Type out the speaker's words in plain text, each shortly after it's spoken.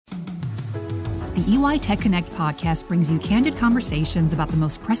The EY Tech Connect podcast brings you candid conversations about the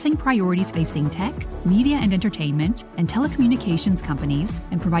most pressing priorities facing tech, media and entertainment, and telecommunications companies,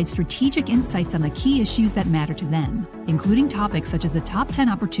 and provides strategic insights on the key issues that matter to them, including topics such as the top 10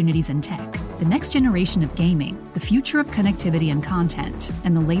 opportunities in tech, the next generation of gaming, the future of connectivity and content,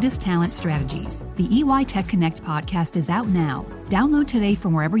 and the latest talent strategies. The EY Tech Connect podcast is out now. Download today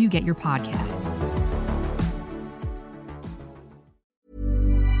from wherever you get your podcasts.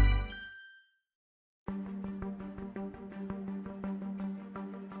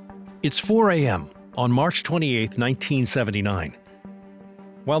 It's 4 a.m. on March 28, 1979.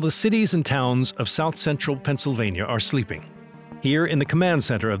 While the cities and towns of south central Pennsylvania are sleeping, here in the command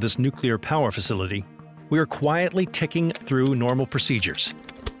center of this nuclear power facility, we are quietly ticking through normal procedures.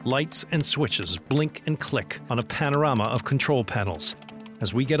 Lights and switches blink and click on a panorama of control panels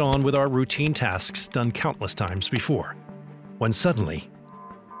as we get on with our routine tasks done countless times before. When suddenly,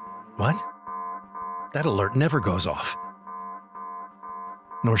 what? That alert never goes off.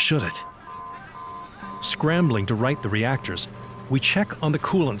 Nor should it. Scrambling to right the reactors, we check on the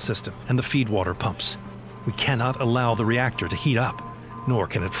coolant system and the feed water pumps. We cannot allow the reactor to heat up, nor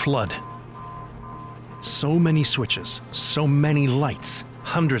can it flood. So many switches, so many lights,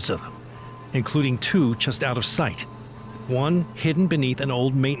 hundreds of them, including 2 just out of sight, 1 hidden beneath an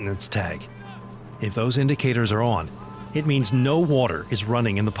old maintenance tag. If those indicators are on, it means no water is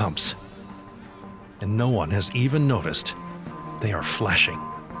running in the pumps. And no one has even noticed they are flashing.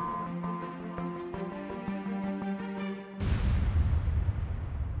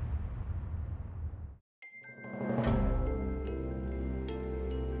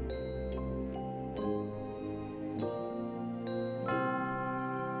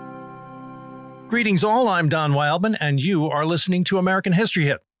 Greetings all, I'm Don Wildman, and you are listening to American History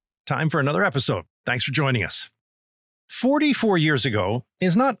Hit. Time for another episode. Thanks for joining us. 44 years ago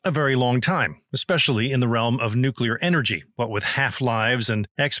is not a very long time, especially in the realm of nuclear energy, what with half-lives and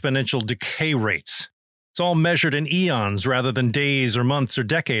exponential decay rates. It's all measured in eons rather than days or months or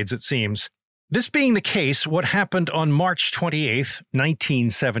decades, it seems. This being the case, what happened on March 28,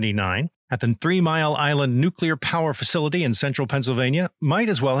 1979, at the 3 Mile Island Nuclear Power Facility in central Pennsylvania might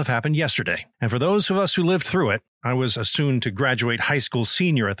as well have happened yesterday. And for those of us who lived through it, I was a soon-to-graduate high school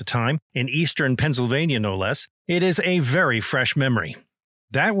senior at the time, in eastern Pennsylvania no less, it is a very fresh memory.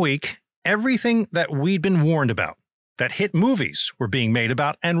 That week, everything that we'd been warned about, that hit movies were being made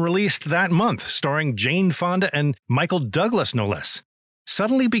about and released that month, starring Jane Fonda and Michael Douglas no less,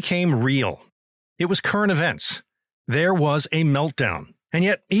 suddenly became real. It was current events. There was a meltdown. And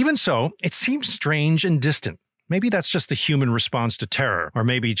yet, even so, it seems strange and distant. Maybe that's just the human response to terror, or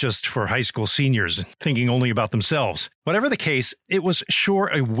maybe just for high school seniors thinking only about themselves. Whatever the case, it was sure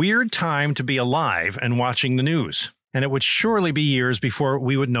a weird time to be alive and watching the news. And it would surely be years before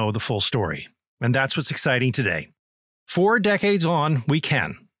we would know the full story. And that's what's exciting today. 4 decades on, we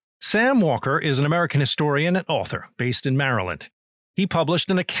can. Sam Walker is an American historian and author based in Maryland. He published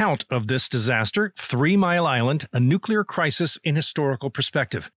an account of this disaster, 3 Mile Island, a nuclear crisis in historical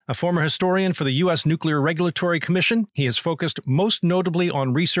perspective. A former historian for the U.S. Nuclear Regulatory Commission, he has focused most notably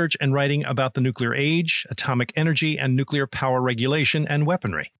on research and writing about the nuclear age, atomic energy, and nuclear power regulation and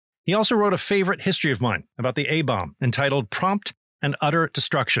weaponry. He also wrote a favorite history of mine about the A-bomb, entitled Prompt and Utter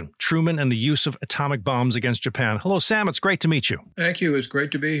Destruction, Truman and the Use of Atomic Bombs Against Japan. Hello, Sam. It's great to meet you. Thank you. It's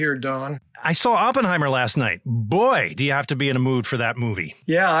great to be here, Don. I saw Oppenheimer last night. Boy, do you have to be in a mood for that movie.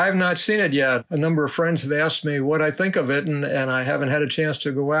 Yeah, I have not seen it yet. A number of friends have asked me what I think of it, and I haven't had a chance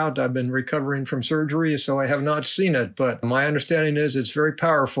to go out. I've been recovering from surgery, so I have not seen it. But my understanding is it's very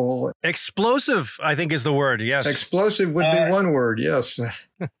powerful. Explosive, I think is the word, yes. Explosive would be one word, yes.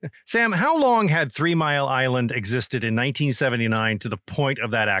 Sam, how long had 3 Mile Island existed in 1979 to the point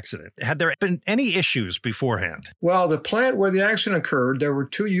of that accident? Had there been any issues beforehand? Well, the plant where the accident occurred, there were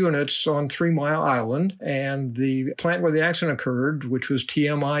 2 units on 3 Mile Island, and the plant where the accident occurred, which was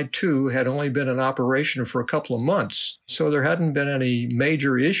TMI-2, had only been in operation for a couple of months. So there hadn't been any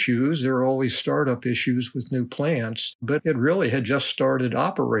major issues. There are always startup issues with new plants, but it really had just started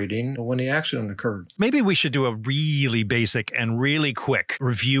operating when the accident occurred. Maybe we should do a really basic and really quick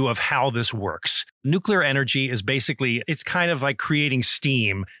review of how this works. Nuclear energy is basically, it's kind of like creating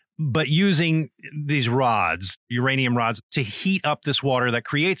steam, but using these rods, uranium rods, to heat up this water that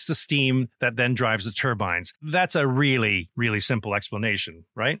creates the steam that then drives the turbines. That's a really, really simple explanation,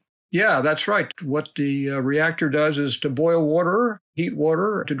 right? Yeah, that's right. What the reactor does is to boil water, heat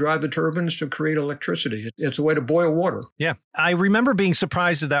water to drive the turbines to create electricity. It's a way to boil water. Yeah. I remember being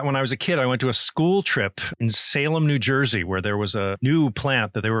surprised at that when I was a kid. I went to a school trip in Salem, New Jersey, where there was a new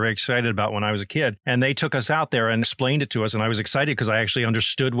plant that they were very excited about when I was a kid. And they took us out there and explained it to us. And I was excited because I actually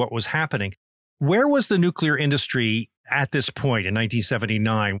understood what was happening. Where was the nuclear industry at this point in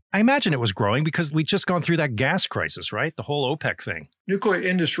 1979? I imagine it was growing because we'd just gone through that gas crisis, right? The whole OPEC thing. Nuclear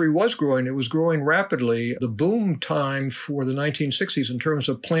industry was growing. It was growing rapidly. The boom time for the 1960s in terms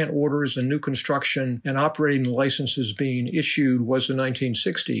of plant orders and new construction and operating licenses being issued was the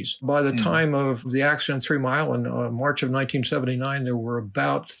 1960s. By the time of the accident at 3 Mile in March of 1979, there were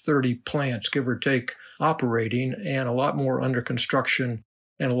about 30 plants, give or take, operating, and a lot more under construction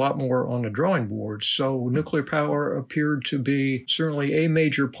and a lot more on the drawing board. So nuclear power appeared to be certainly a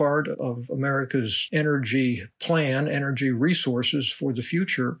major part of America's energy plan, energy resources for the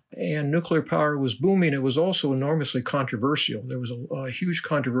future. And nuclear power was booming. It was also enormously controversial. There was a huge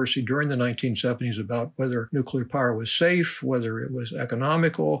controversy during the 1970s about whether nuclear power was safe, whether it was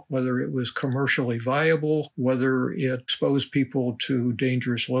economical, whether it was commercially viable, whether it exposed people to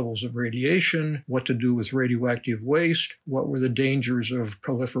dangerous levels of radiation, what to do with radioactive waste, what were the dangers of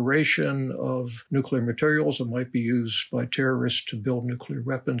proliferation of nuclear materials that might be used by terrorists to build nuclear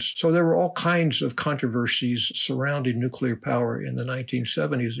weapons. So there were all kinds of controversies surrounding nuclear power in the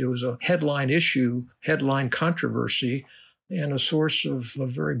 1970s. It was a headline issue, headline controversy, and a source of a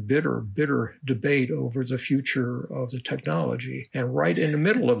very bitter debate over the future of the technology. And right in the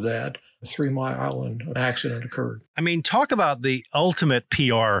middle of that, the 3 Mile Island accident occurred. I mean, talk about the ultimate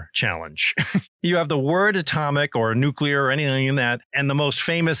PR challenge. You have the word atomic or nuclear or anything in that, and the most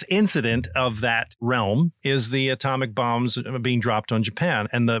famous incident of that realm is the atomic bombs being dropped on Japan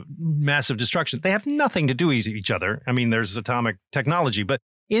and the massive destruction. They have nothing to do with each other. I mean, there's atomic technology, but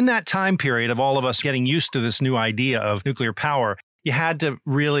in that time period of all of us getting used to this new idea of nuclear power, you had to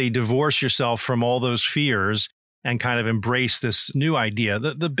really divorce yourself from all those fears and kind of embrace this new idea.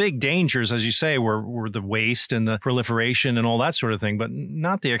 The big dangers, as you say, were the waste and the proliferation and all that sort of thing, but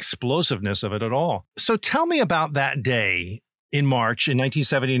not the explosiveness of it at all. So tell me about that day in March in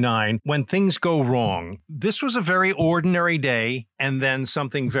 1979 when things go wrong. This was a very ordinary day, and then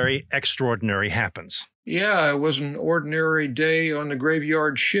something very extraordinary happens. Yeah, it was an ordinary day on the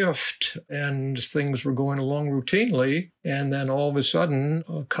graveyard shift, and things were going along routinely. And then all of a sudden,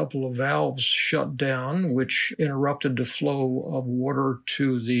 a couple of valves shut down, which interrupted the flow of water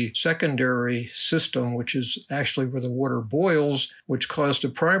to the secondary system, which is actually where the water boils, which caused the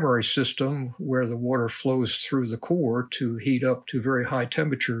primary system, where the water flows through the core, to heat up to very high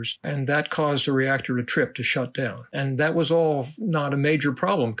temperatures. And that caused the reactor to trip, to shut down. And that was all not a major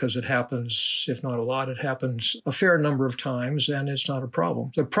problem because it happens, if not a lot, it happens a fair number of times, and it's not a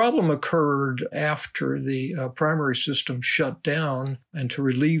problem. The problem occurred after the primary system shut down, and to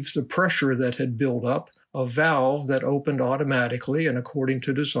relieve the pressure that had built up, a valve that opened automatically and according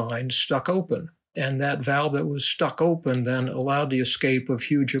to design stuck open. And that valve that was stuck open then allowed the escape of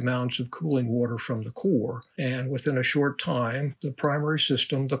huge amounts of cooling water from the core. And within a short time, the primary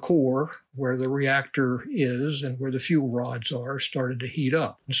system, the core, where the reactor is and where the fuel rods are, started to heat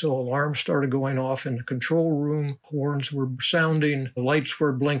up. And so alarms started going off in the control room, horns were sounding, the lights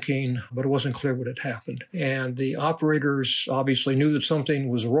were blinking, but it wasn't clear what had happened. And the operators obviously knew that something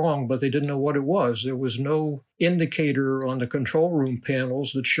was wrong, but they didn't know what it was. There was no indicator on the control room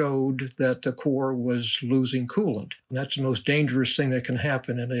panels that showed that the core was losing coolant. And that's the most dangerous thing that can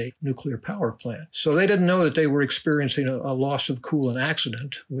happen in a nuclear power plant. So they didn't know that they were experiencing a loss of coolant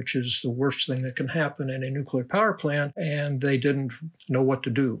accident, which is the worst thing that can happen in a nuclear power plant, and they didn't know what to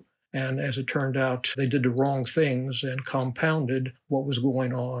do. And as it turned out, they did the wrong things and compounded what was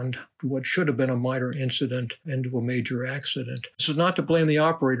going on, what should have been a minor incident, into a major accident. This is not to blame the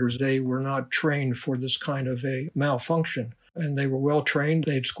operators. They were not trained for this kind of a malfunction. And they were well trained.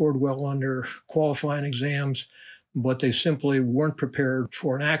 They'd scored well on their qualifying exams, but they simply weren't prepared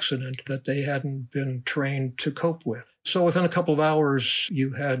for an accident that they hadn't been trained to cope with. So within a couple of hours,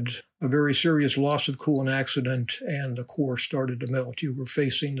 you had a very serious loss of coolant accident, and the core started to melt. You were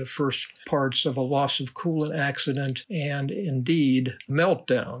facing the first parts of a loss of coolant accident and, indeed,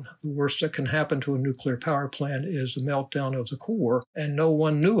 meltdown. The worst that can happen to a nuclear power plant is the meltdown of the core, and no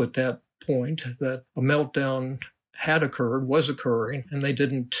one knew at that point that a meltdown had occurred, was occurring, and they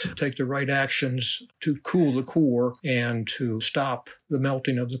didn't take the right actions to cool the core and to stop the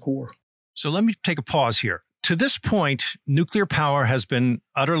melting of the core. So let me take a pause here. To this point, nuclear power has been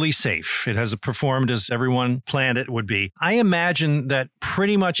utterly safe. It has performed as everyone planned it would be. I imagine that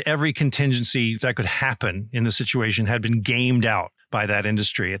pretty much every contingency that could happen in the situation had been gamed out. by that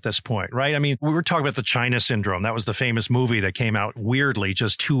industry at this point, right? I mean, we were talking about the China Syndrome. That was the famous movie that came out weirdly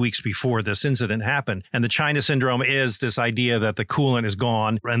just 2 weeks before this incident happened. And the China Syndrome is this idea that the coolant is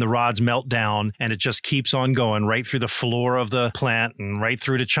gone and the rods melt down and it just keeps on going right through the floor of the plant and right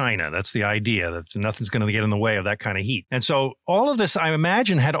through to China. That's the idea, that nothing's going to get in the way of that kind of heat. And so all of this, I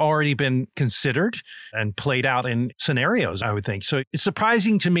imagine, had already been considered and played out in scenarios, I would think. So it's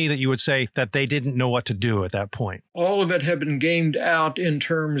surprising to me that you would say that they didn't know what to do at that point. All of it had been gamed out in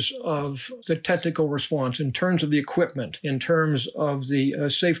terms of the technical response, in terms of the equipment, in terms of the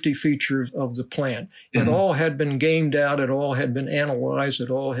safety features of the plant. It all had been gamed out. It all had been analyzed. It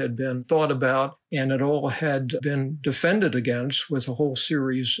all had been thought about. And it all had been defended against with a whole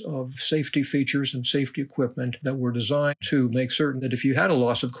series of safety features and safety equipment that were designed to make certain that if you had a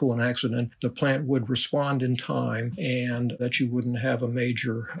loss of coolant accident, the plant would respond in time and that you wouldn't have a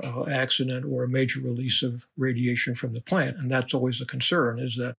major accident or a major release of radiation from the plant. And that's always a concern,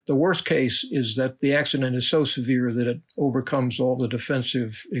 is that the worst case is that the accident is so severe that it overcomes all the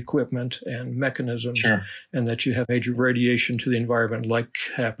defensive equipment and mechanisms, and that you have major radiation to the environment like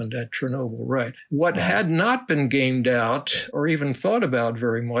happened at Chernobyl, right? What had not been gamed out or even thought about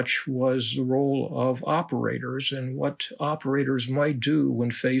very much was the role of operators and what operators might do when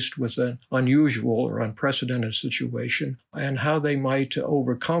faced with an unusual or unprecedented situation, and how they might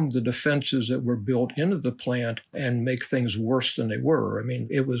overcome the defenses that were built into the plant and make things worse than they were. I mean,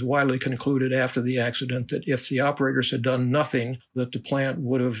 it was widely concluded after the accident that if the operators had done nothing, that the plant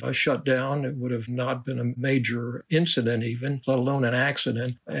would have shut down. It would have not been a major incident even, let alone an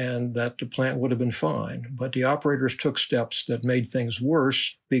accident, and that the plant would have been fine. But the operators took steps that made things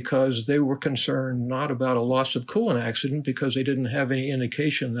worse because they were concerned not about a loss of coolant accident, because they didn't have any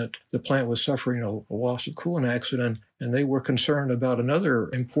indication that the plant was suffering a loss of coolant accident. And they were concerned about another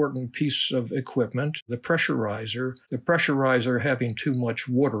important piece of equipment, the pressurizer having too much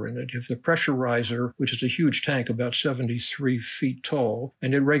water in it. If the pressurizer, which is a huge tank about 73 feet tall,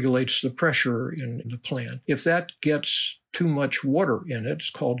 and it regulates the pressure in the plant, if that gets too much water in it, it's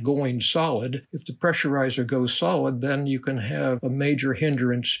called going solid. If the pressurizer goes solid, then you can have a major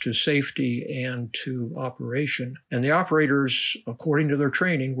hindrance to safety and to operation. And the operators, according to their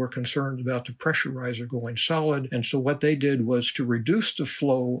training, were concerned about the pressurizer going solid. And so what they did was to reduce the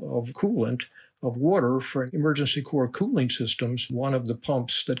flow of coolant, of water, for emergency core cooling systems. One of the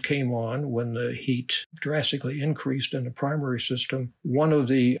pumps that came on when the heat drastically increased in the primary system, one of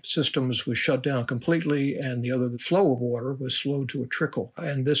the systems was shut down completely, and the other, the flow of water, was slowed to a trickle.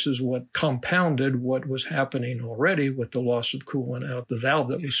 And this is what compounded what was happening already with the loss of coolant out the valve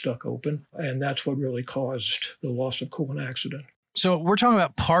that was stuck open. And that's what really caused the loss of coolant accident. So we're talking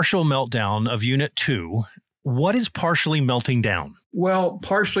about partial meltdown of Unit 2. What is partially melting down? Well,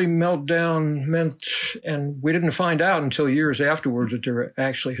 partially meltdown meant, and we didn't find out until years afterwards, that there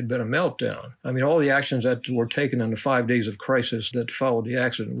actually had been a meltdown. I mean, all the actions that were taken in the 5 days of crisis that followed the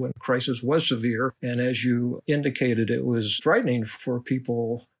accident, when the crisis was severe, and as you indicated, it was frightening for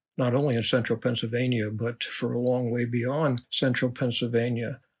people not only in central Pennsylvania, but for a long way beyond central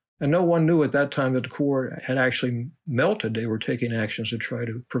Pennsylvania. And no one knew at that time that the core had actually melted. They were taking actions to try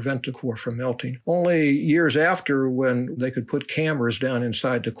to prevent the core from melting. Only years after, when they could put cameras down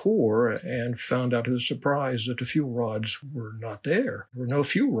inside the core and found out to their surprise that the fuel rods were not there. There were no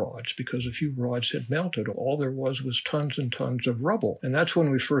fuel rods because the fuel rods had melted. All there was tons and tons of rubble. And that's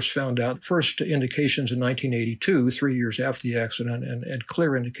when we first found out, first indications in 1982, 3 years after the accident, and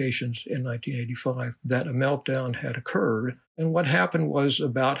clear indications in 1985 that a meltdown had occurred. And what happened was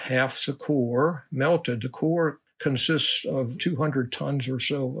about half the core melted. The core consists of 200 tons or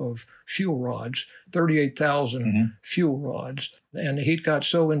so of fuel rods, 38,000 fuel rods. And the heat got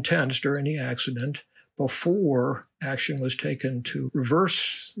so intense during the accident, before action was taken to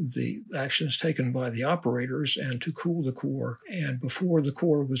reverse the actions taken by the operators and to cool the core. And before the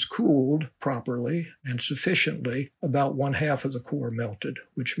core was cooled properly and sufficiently, about one half of the core melted,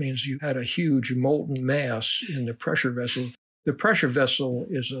 which means you had a huge molten mass in the pressure vessel. The pressure vessel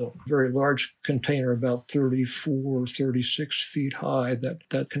is a very large container, about 34, 36 feet high,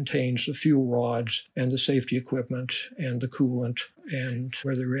 that contains the fuel rods and the safety equipment and the coolant and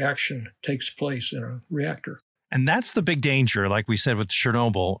where the reaction takes place in a reactor. And that's the big danger, like we said with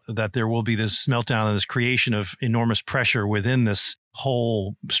Chernobyl, that there will be this meltdown and this creation of enormous pressure within this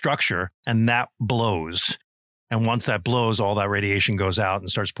whole structure, and that blows. And once that blows, all that radiation goes out and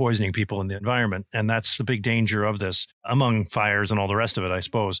starts poisoning people in the environment. And that's the big danger of this, among fires and all the rest of it, I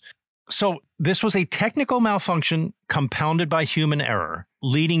suppose. So this was a technical malfunction compounded by human error,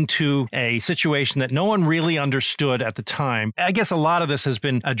 leading to a situation that no one really understood at the time. I guess a lot of this has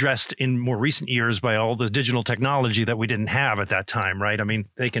been addressed in more recent years by all the digital technology that we didn't have at that time, right? I mean,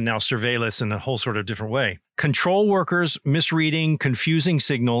 they can now surveil us in a whole sort of different way. Control workers misreading, confusing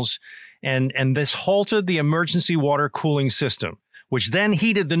signals, and this halted the emergency water cooling system, which then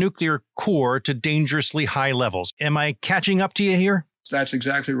heated the nuclear core to dangerously high levels. Am I catching up to you here? That's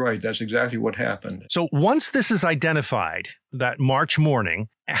exactly right. That's exactly what happened. So once this is identified, that March morning,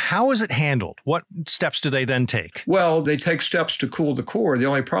 how is it handled? What steps do they then take? Well, they take steps to cool the core. The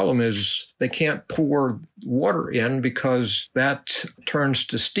only problem is they can't pour water in because that turns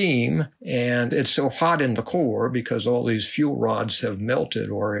to steam, and it's so hot in the core because all these fuel rods have melted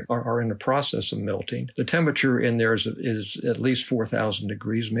or are in the process of melting. The temperature in there is at least 4,000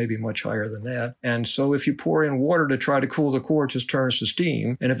 degrees, maybe much higher than that. And so if you pour in water to try to cool the core, it just turns to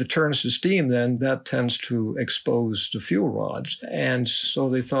steam. And if it turns to steam, then that tends to expose the fuel rods. And so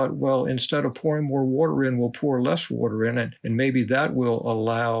they thought, well, instead of pouring more water in, we'll pour less water in, and maybe that will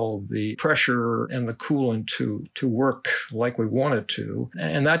allow the pressure and the coolant to work like we want it to.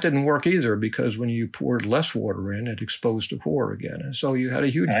 And that didn't work either, because when you poured less water in, it exposed the core again. And so you had a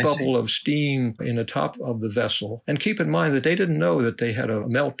huge bubble of steam in the top of the vessel. And keep in mind that they didn't know that they had a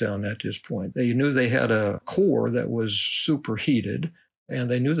meltdown at this point. They knew they had a core that was superheated, and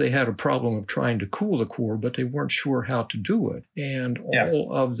they knew they had a problem of trying to cool the core, but they weren't sure how to do it. And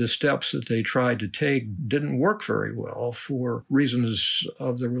all of the steps that they tried to take didn't work very well for reasons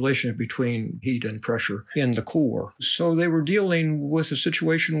of the relationship between heat and pressure in the core. So they were dealing with a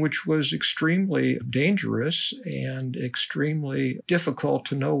situation which was extremely dangerous and extremely difficult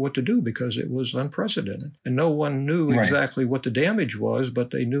to know what to do because it was unprecedented. And no one knew exactly what the damage was,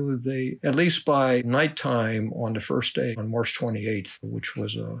 but they knew at least by nighttime on the first day, on March 28th, which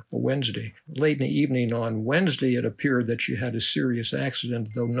was a Wednesday. Late in the evening on Wednesday, it appeared that you had a serious accident,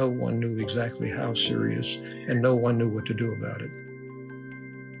 though no one knew exactly how serious, and no one knew what to do about it.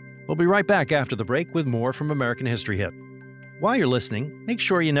 We'll be right back after the break with more from American History Hit. While you're listening, make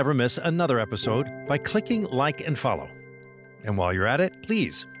sure you never miss another episode by clicking like and follow. And while you're at it,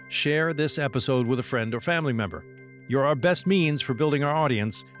 please share this episode with a friend or family member. You're our best means for building our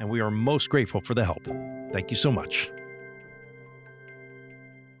audience, and we are most grateful for the help. Thank you so much.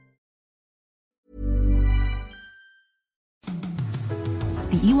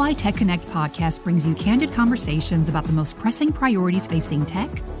 The EY Tech Connect podcast brings you candid conversations about the most pressing priorities facing tech,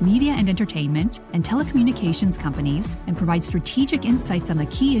 media and entertainment, and telecommunications companies, and provides strategic insights on the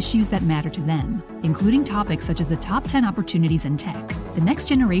key issues that matter to them, including topics such as the top 10 opportunities in tech, the next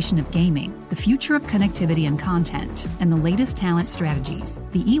generation of gaming, the future of connectivity and content, and the latest talent strategies.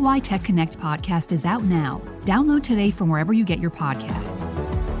 The EY Tech Connect podcast is out now. Download today from wherever you get your podcasts.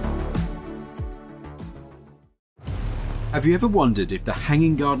 Have you ever wondered if the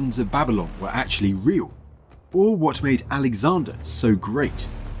Hanging Gardens of Babylon were actually real? Or what made Alexander so great?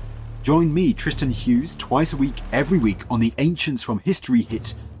 Join me, Tristan Hughes, twice a week, every week on the Ancients from History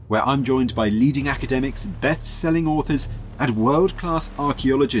Hit, where I'm joined by leading academics, best-selling authors, and world-class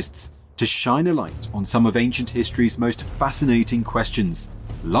archaeologists to shine a light on some of ancient history's most fascinating questions,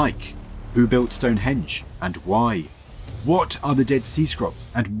 like who built Stonehenge and why? What are the Dead Sea Scrolls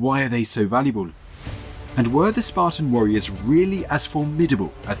and why are they so valuable? And were the Spartan warriors really as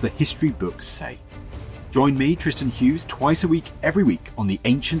formidable as the history books say? Join me, Tristan Hughes, twice a week, every week on the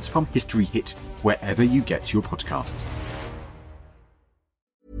Ancients from History Hit, wherever you get your podcasts.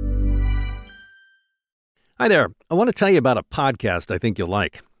 Hi there. I want to tell you about a podcast I think you'll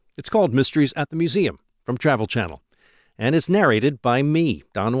like. It's called Mysteries at the Museum from Travel Channel, and it's narrated by me,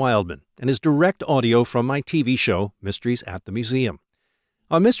 Don Wildman, and is direct audio from my TV show, Mysteries at the Museum.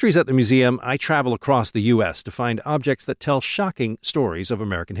 On Mysteries at the Museum, I travel across the U.S. to find objects that tell shocking stories of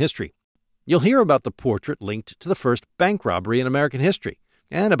American history. You'll hear about the portrait linked to the first bank robbery in American history,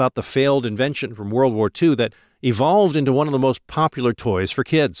 and about the failed invention from World War II that evolved into one of the most popular toys for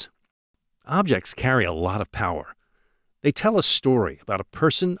kids. Objects carry a lot of power. They tell a story about a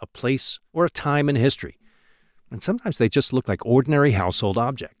person, a place, or a time in history. And sometimes they just look like ordinary household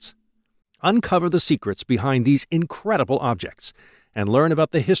objects. Uncover the secrets behind these incredible objects and learn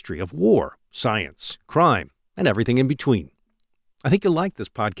about the history of war, science, crime, and everything in between. I think you'll like this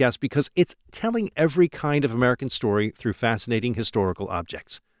podcast because it's telling every kind of American story through fascinating historical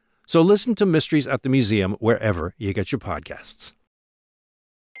objects. So listen to Mysteries at the Museum wherever you get your podcasts.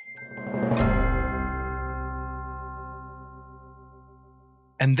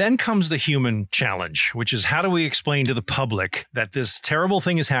 And then comes the human challenge, which is how do we explain to the public that this terrible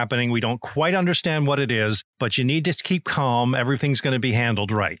thing is happening? We don't quite understand what it is, but you need to keep calm. Everything's going to be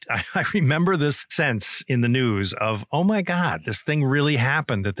handled right. I remember this sense in the news of, oh my God, this thing really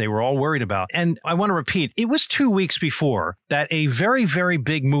happened that they were all worried about. And I want to repeat, it was 2 weeks before that a very, very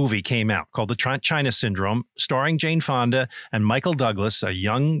big movie came out called The China Syndrome, starring Jane Fonda and Michael Douglas, a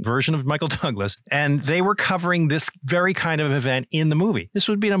young version of Michael Douglas. And they were covering this very kind of event in the movie. This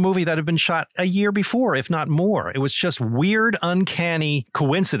would be a movie that had been shot a year before, if not more. It was just weird, uncanny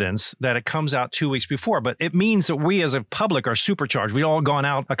coincidence that it comes out 2 weeks before. But it means that we as a public are supercharged. We'd all gone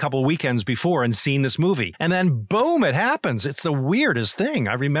out a couple weekends before and seen this movie. And then boom, it happens. It's the weirdest thing.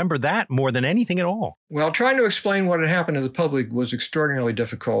 I remember that more than anything at all. Well, trying to explain what had happened to the public was extraordinarily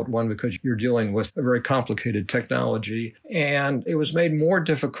difficult. One, because you're dealing with a very complicated technology. And it was made more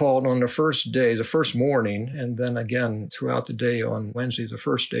difficult on the first day, the first morning, and then again throughout the day on Wednesday, the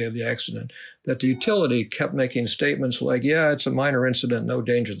first day of the accident, that the utility kept making statements like, yeah, it's a minor incident, no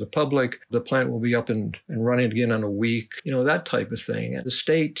danger to the public. The plant will be up and running again in a week, that type of thing. And the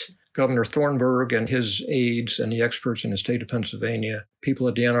state, Governor Thornburgh and his aides and the experts in the state of Pennsylvania, people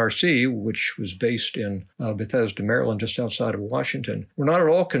at the NRC, which was based in Bethesda, Maryland, just outside of Washington, were not at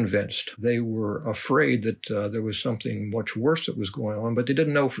all convinced. They were afraid that there was something much worse that was going on, but they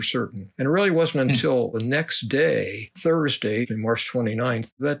didn't know for certain. And it really wasn't until the next day, Thursday, March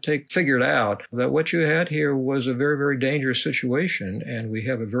 29th, that they figured out that what you had here was a very, very dangerous situation. And we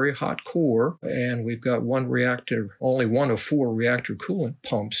have a very hot core, and we've got one reactor, only one of 4 reactor coolant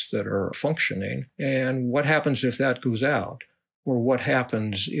pumps that are functioning. And what happens if that goes out? Or what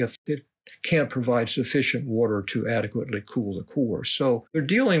happens if it can't provide sufficient water to adequately cool the core? So they're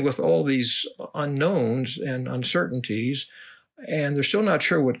dealing with all these unknowns and uncertainties, and they're still not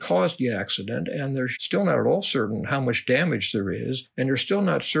sure what caused the accident, and they're still not at all certain how much damage there is, and they're still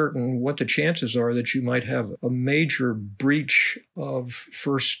not certain what the chances are that you might have a major breach of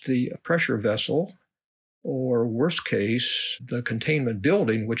first the pressure vessel, or worst case, the containment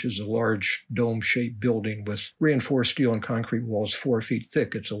building, which is a large dome-shaped building with reinforced steel and concrete walls 4 feet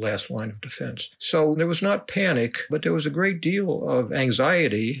thick. It's a last line of defense. So there was not panic, but there was a great deal of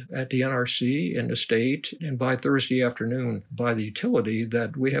anxiety at the NRC and the state, and by Thursday afternoon by the utility,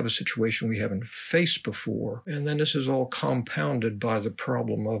 that we have a situation we haven't faced before. And then this is all compounded by the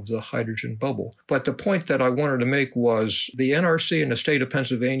problem of the hydrogen bubble. But the point that I wanted to make was the NRC and the state of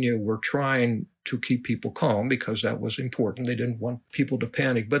Pennsylvania were trying to keep people calm because that was important. They didn't want people to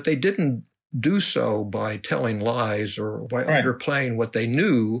panic, but they didn't do so by telling lies or by underplaying what they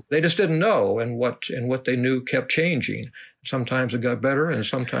knew. They just didn't know, and what they knew kept changing. Sometimes it got better and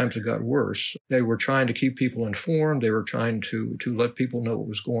sometimes it got worse. They were trying to keep people informed. They were trying to let people know what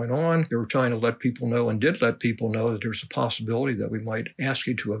was going on. They were trying to let people know, and did let people know, that there's a possibility that we might ask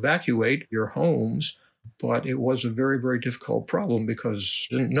you to evacuate your homes. But it was a very, very difficult problem because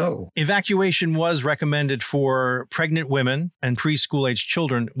they didn't know. Evacuation was recommended for pregnant women and preschool-aged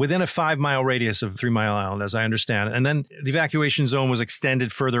children within a 5-mile radius of 3 Mile Island, as I understand it. And then the evacuation zone was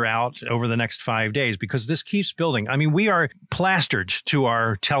extended further out over the next 5 days because this keeps building. I mean, we are plastered to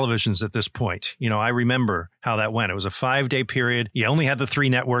our televisions at this point. I remember how that went. It was a 5-day period. You only had the 3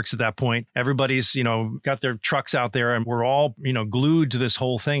 networks at that point. Everybody's, got their trucks out there, and we're all, glued to this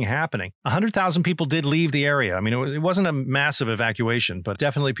whole thing happening. 100,000 people did leave the area. I mean, it wasn't a massive evacuation, but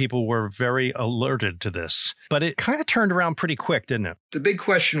definitely people were very alerted to this. But it kind of turned around pretty quick, didn't it? The big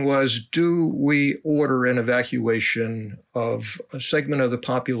question was, do we order an evacuation of a segment of the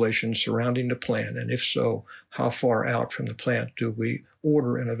population surrounding the plant? And if so, how far out from the plant do we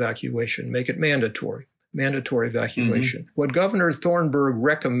order an evacuation? Make it mandatory evacuation. Mm-hmm. What Governor Thornburgh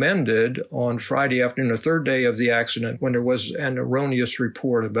recommended on Friday afternoon, the 3rd day of the accident, when there was an erroneous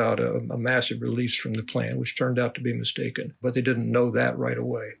report about a massive release from the plant, which turned out to be mistaken, but they didn't know that right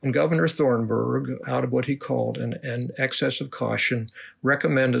away. And Governor Thornburgh, out of what he called an excess of caution,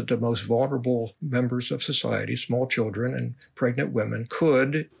 recommended the most vulnerable members of society, small children and pregnant women,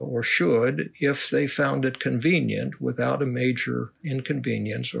 could or should, if they found it convenient, without a major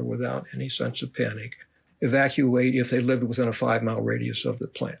inconvenience or without any sense of panic, evacuate if they lived within a 5-mile radius of the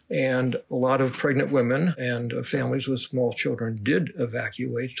plant. And a lot of pregnant women and families with small children did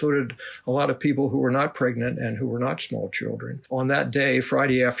evacuate. So did a lot of people who were not pregnant and who were not small children. On that day,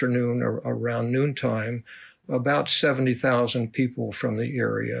 Friday afternoon, around noontime, about 70,000 people from the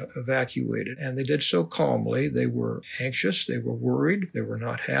area evacuated. And they did so calmly. They were anxious. They were worried. They were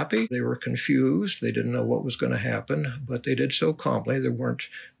not happy. They were confused. They didn't know what was going to happen, but they did so calmly. There weren't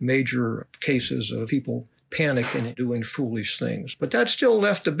major cases of people panic and doing foolish things. But that still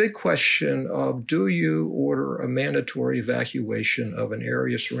left the big question of, do you order a mandatory evacuation of an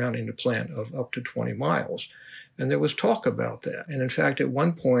area surrounding the plant of up to 20 miles? And there was talk about that. And in fact, at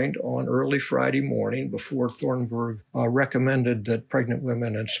one point on early Friday morning, before Thornburg recommended that pregnant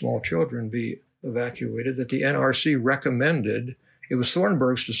women and small children be evacuated, that the NRC recommended, it was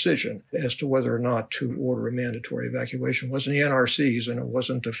Thornburg's decision as to whether or not to order a mandatory evacuation. It wasn't the NRC's, and it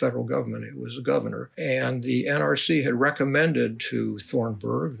wasn't the federal government. It was the governor. And the NRC had recommended to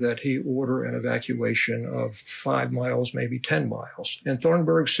Thornburg that he order an evacuation of 5 miles, maybe 10 miles. And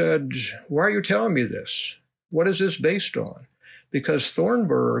Thornburg said, "Why are you telling me this? What is this based on?" Because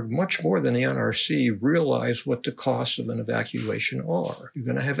Thornburg, much more than the NRC, realized what the costs of an evacuation are. You're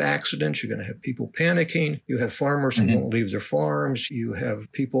going to have accidents. You're going to have people panicking. You have farmers who won't leave their farms. You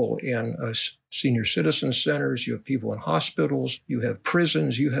have people in senior citizen centers. You have people in hospitals. You have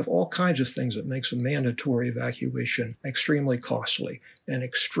prisons. You have all kinds of things that makes a mandatory evacuation extremely costly and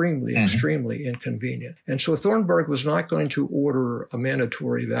extremely inconvenient. And so Thornburg was not going to order a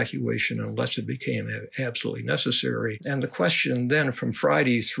mandatory evacuation unless it became absolutely necessary. And the question then from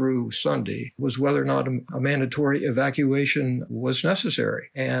Friday through Sunday was whether or not a mandatory evacuation was necessary.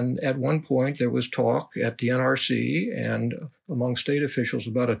 And at one point there was talk at the NRC and among state officials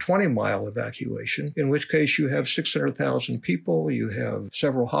about a 20-mile evacuation, in which case you have 600,000 people, you have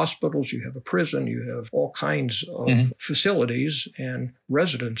several hospitals, you have a prison, you have all kinds of facilities and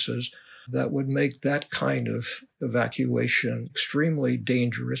residences that would make that kind of evacuation extremely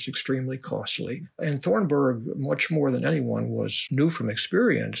dangerous, extremely costly. And Thornburg, much more than anyone, knew from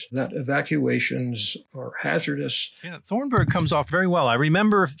experience that evacuations are hazardous. Yeah, Thornburg comes off very well. I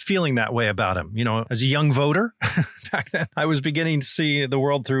remember feeling that way about him. You know, as a young voter, back then, I was beginning to see the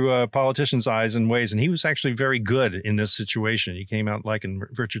world through a politician's eyes and ways, and he was actually very good in this situation. He came out liking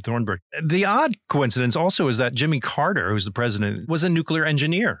Richard Thornburg. The odd coincidence also is that Jimmy Carter, who's the president, was a nuclear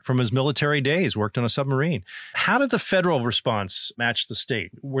engineer from his military days, worked on a submarine. How did the federal response match the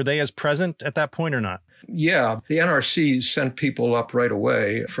state? Were they as present at that point or not? Yeah, the NRC sent people up right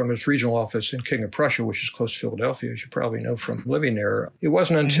away from its regional office in King of Prussia, which is close to Philadelphia, as you probably know from living there. It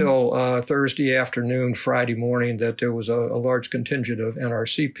wasn't until Thursday afternoon, Friday morning, that there was a large contingent of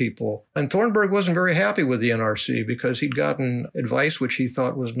NRC people. And Thornburg wasn't very happy with the NRC because he'd gotten advice which he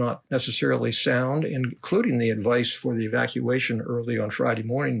thought was not necessarily sound, including the advice for the evacuation early on Friday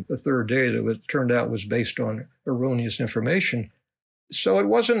morning, the third day, that turned out was based on erroneous information. So it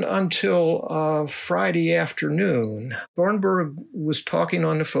wasn't until Friday afternoon, Thornburg was talking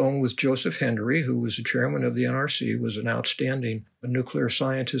on the phone with Joseph Henry, who was the chairman of the NRC, was an outstanding nuclear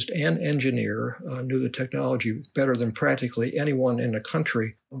scientist and engineer, knew the technology better than practically anyone in the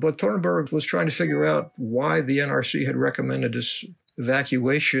country. But Thornburg was trying to figure out why the NRC had recommended this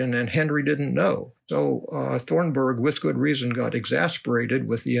evacuation, and Henry didn't know. So Thornburg, with good reason, got exasperated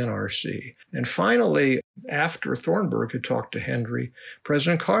with the NRC. And finally, after Thornburg had talked to Henry,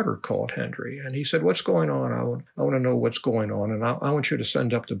 President Carter called Henry, and he said, "What's going on? I want to know what's going on, and I want you to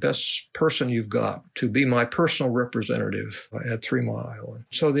send up the best person you've got to be my personal representative at 3 Mile." And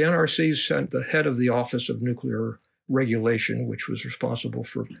so the NRC sent the head of the Office of Nuclear Regulation, which was responsible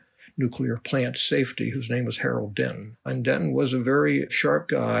for nuclear plant safety, whose name was Harold Denton. And Denton was a very sharp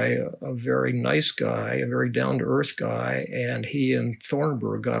guy, a very nice guy, a very down-to-earth guy, and he and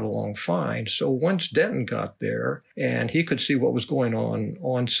Thornburg got along fine. So once Denton got there, and he could see what was going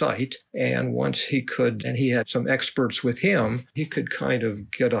on site, and once he could, and he had some experts with him, he could kind of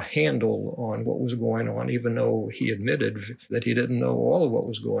get a handle on what was going on, even though he admitted that he didn't know all of what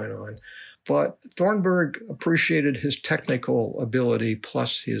was going on. But Thornburg appreciated his technical ability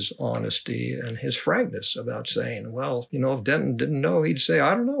plus his honesty and his frankness about saying, well, if Denton didn't know, he'd say,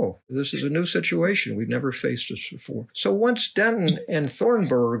 I don't know. This is a new situation. We've never faced this before. So once Denton and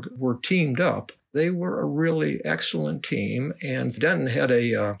Thornburg were teamed up, they were a really excellent team, and Denton had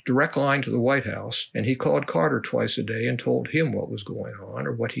a direct line to the White House, and he called Carter twice a day and told him what was going on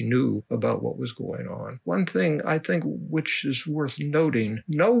or what he knew about what was going on. One thing I think which is worth noting,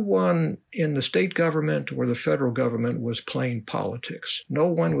 no one in the state government or the federal government was playing politics. No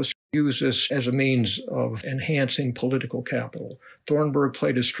one was used this as a means of enhancing political capital. Thornburg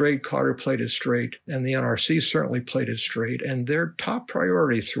played it straight, Carter played it straight, and the NRC certainly played it straight. And their top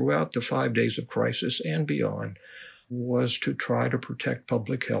priority throughout the 5 days of crisis and beyond was to try to protect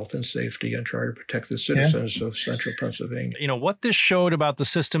public health and safety and try to protect the citizens of central Pennsylvania. What this showed about the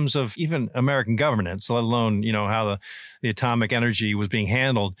systems of even American governance, let alone, how the atomic energy was being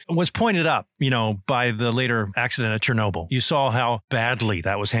handled, was pointed up, by the later accident at Chernobyl. You saw how badly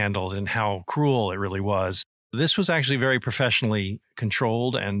that was handled and how cruel it really was. This was actually very professionally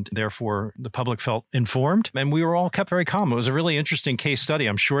controlled, and therefore the public felt informed, and we were all kept very calm. It was a really interesting case study.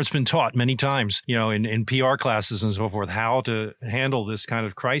 I'm sure it's been taught many times, in PR classes and so forth, how to handle this kind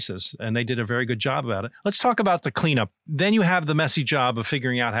of crisis, and they did a very good job about it. Let's talk about the cleanup. Then you have the messy job of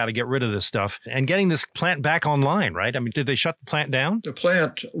figuring out how to get rid of this stuff and getting this plant back online, right? I mean, did they shut the plant down? The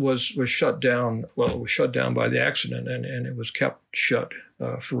plant was shut down. Well, it was shut down by the accident, and it was kept shut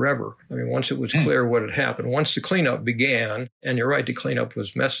forever. I mean, once it was clear what had happened, once the cleanup began, and you're right, the cleanup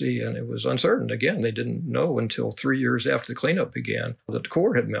was messy and it was uncertain. Again, they didn't know until 3 years after the cleanup began that the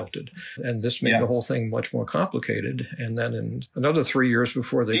core had melted. And this made the whole thing much more complicated. And then in another 3 years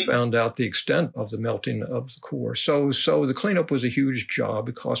before they found out the extent of the melting of the core. So the cleanup was a huge job.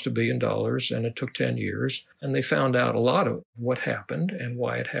 It cost $1 billion and it took 10 years. And they found out a lot of what happened and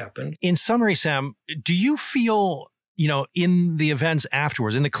why it happened. In summary, Sam, do you feel in the events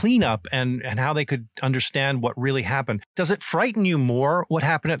afterwards, in the cleanup and how they could understand what really happened, does it frighten you more what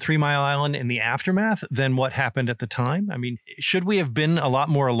happened at 3 Mile Island in the aftermath than what happened at the time? I mean, should we have been a lot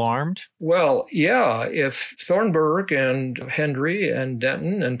more alarmed? Well, yeah. If Thornburg and Hendry and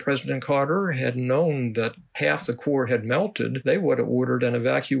Denton and President Carter had known that half the core had melted, they would have ordered an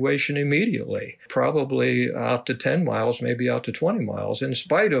evacuation immediately, probably out to 10 miles, maybe out to 20 miles, in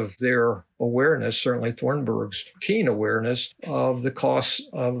spite of their awareness, certainly Thornburg's keen awareness of the costs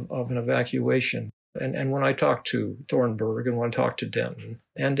of an evacuation. And when I talked to Thornburg and when I talked to Denton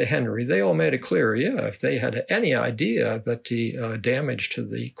and to Henry, they all made it clear, if they had any idea that the damage to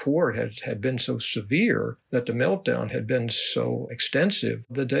the core had been so severe, that the meltdown had been so extensive,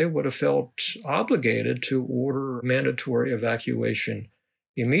 that they would have felt obligated to order mandatory evacuation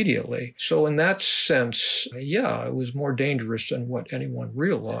immediately. So in that sense, it was more dangerous than what anyone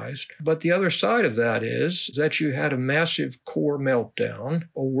realized. But the other side of that is that you had a massive core meltdown,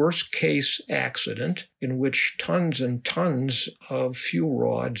 a worst case accident in which tons and tons of fuel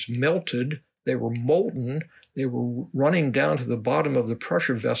rods melted. They were molten. They were running down to the bottom of the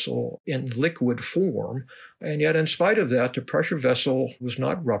pressure vessel in liquid form. And yet, in spite of that, the pressure vessel was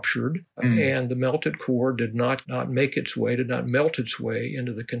not ruptured, and the melted core did not melt its way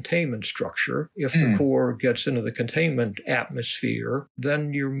into the containment structure. If the core gets into the containment atmosphere,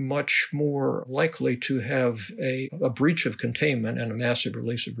 then you're much more likely to have a breach of containment and a massive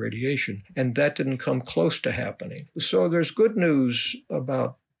release of radiation. And that didn't come close to happening. So there's good news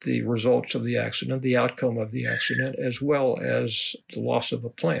about the results of the accident, the outcome of the accident, as well as the loss of a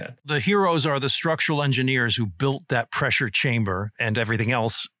plant. The heroes are the structural engineers who built that pressure chamber and everything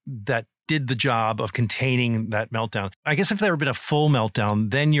else that did the job of containing that meltdown. I guess if there had been a full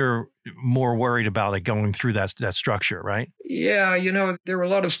meltdown, then you're more worried about it going through that structure, right? Yeah, there were a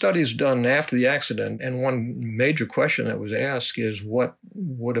lot of studies done after the accident, and one major question that was asked is what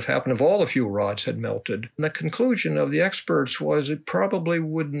would have happened if all the fuel rods had melted? And the conclusion of the experts was it probably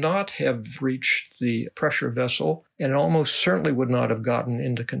would not have reached the pressure vessel, and it almost certainly would not have gotten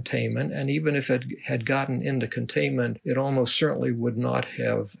into containment. And even if it had gotten into containment, it almost certainly would not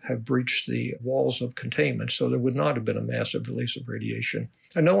have breached the walls of containment. So there would not have been a massive release of radiation.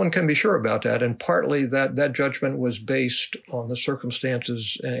 And no one can be sure about that. And partly that judgment was based on the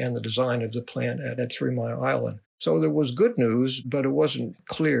circumstances and the design of the plant at 3 Mile Island. So there was good news, but it wasn't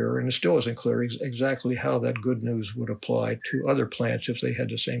clear, and it still isn't clear exactly how that good news would apply to other plants if they had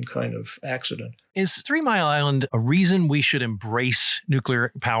the same kind of accident. Is 3 Mile Island a reason we should embrace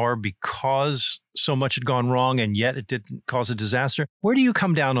nuclear power because so much had gone wrong and yet it didn't cause a disaster? Where do you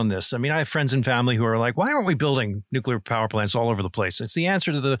come down on this? I mean, I have friends and family who are like, why aren't we building nuclear power plants all over the place? It's the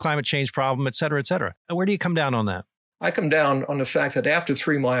answer to the climate change problem, et cetera, et cetera. Where do you come down on that? I come down on the fact that after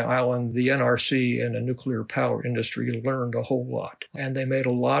 3 Mile Island, the NRC and the nuclear power industry learned a whole lot. And they made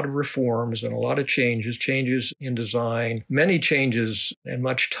a lot of reforms and a lot of changes in design, many changes and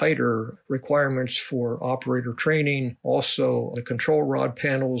much tighter requirements for operator training. Also, the control rod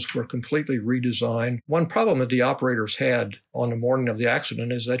panels were completely redesigned. One problem that the operators had on the morning of the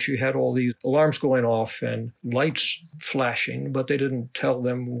accident is that you had all these alarms going off and lights flashing, but they didn't tell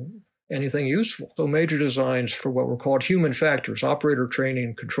them anything useful. So major designs for what were called human factors, operator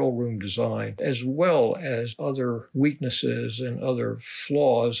training, control room design, as well as other weaknesses and other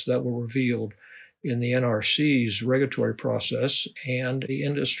flaws that were revealed in the NRC's regulatory process and the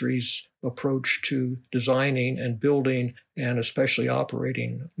industry's approach to designing and building and especially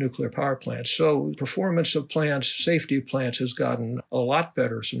operating nuclear power plants. So performance of plants, safety of plants has gotten a lot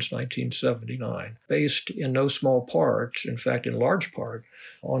better since 1979, based in no small part, in fact, in large part,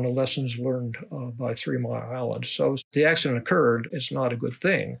 on the lessons learned by 3 Mile Island. So the accident occurred. It's not a good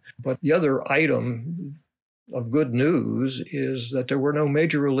thing. But the other item of good news is that there were no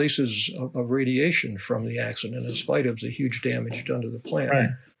major releases of radiation from the accident in spite of the huge damage done to the plant. Right.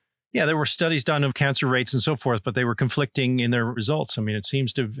 Yeah, there were studies done of cancer rates and so forth, but they were conflicting in their results. I mean, it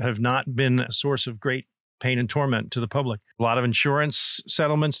seems to have not been a source of great pain and torment to the public. A lot of insurance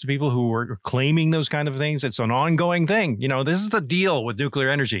settlements to people who were claiming those kind of things. It's an ongoing thing. You know, this is the deal with nuclear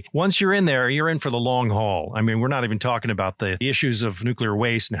energy. Once you're in there, you're in for the long haul. I mean, we're not even talking about the issues of nuclear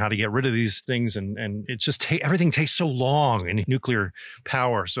waste and how to get rid of these things. And it's just, everything takes so long in nuclear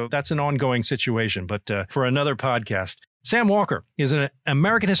power. So that's an ongoing situation. But for another podcast. Sam Walker is an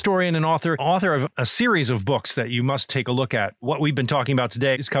American historian and author of a series of books that you must take a look at. What we've been talking about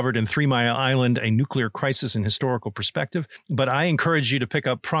today is covered in 3 Mile Island, A Nuclear Crisis in Historical Perspective. But I encourage you to pick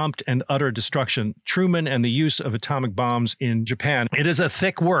up Prompt and Utter Destruction, Truman and the Use of Atomic Bombs in Japan. It is a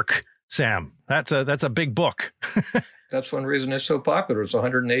thick work, Sam. That's a big book. That's one reason it's so popular. It's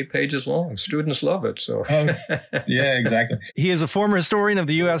 108 pages long. Students love it. So, yeah, exactly. He is a former historian of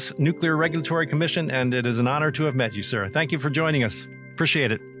the U.S. Nuclear Regulatory Commission, and it is an honor to have met you, sir. Thank you for joining us.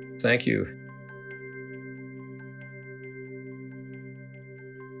 Appreciate it. Thank you.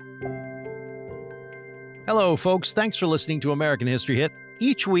 Hello, folks. Thanks for listening to American History Hit.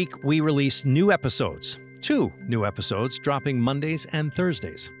 Each week, we release new episodes. 2 new episodes dropping Mondays and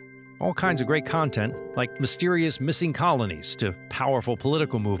Thursdays. All kinds of great content, like mysterious missing colonies to powerful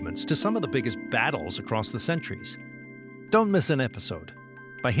political movements to some of the biggest battles across the centuries. Don't miss an episode.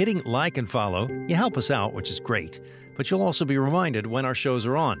 By hitting like and follow, you help us out, which is great, but you'll also be reminded when our shows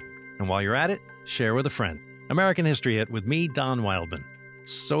are on. And while you're at it, share with a friend. American History Hit with me, Don Wildman.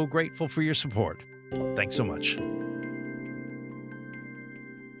 So grateful for your support. Thanks so much.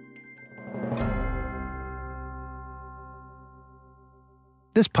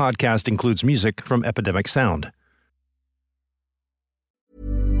 This podcast includes music from Epidemic Sound.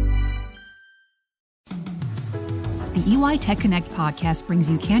 The EY Tech Connect podcast brings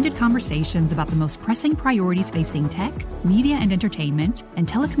you candid conversations about the most pressing priorities facing tech, media and entertainment, and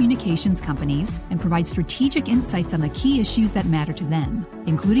telecommunications companies, and provides strategic insights on the key issues that matter to them,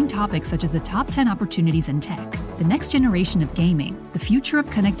 including topics such as the top 10 opportunities in tech, the next generation of gaming, the future of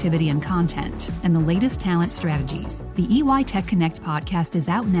connectivity and content, and the latest talent strategies. The EY Tech Connect podcast is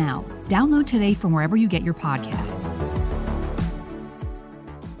out now. Download today from wherever you get your podcasts.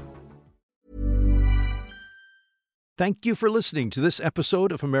 Thank you for listening to this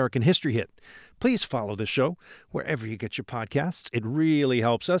episode of American History Hit. Please follow this show wherever you get your podcasts. It really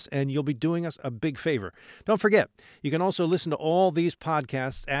helps us, and you'll be doing us a big favor. Don't forget, you can also listen to all these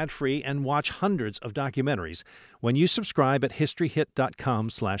podcasts ad-free and watch hundreds of documentaries when you subscribe at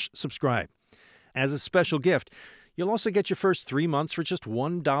historyhit.com/subscribe. As a special gift, you'll also get your first 3 months for just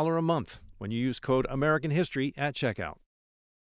 $1 a month when you use code American History at checkout.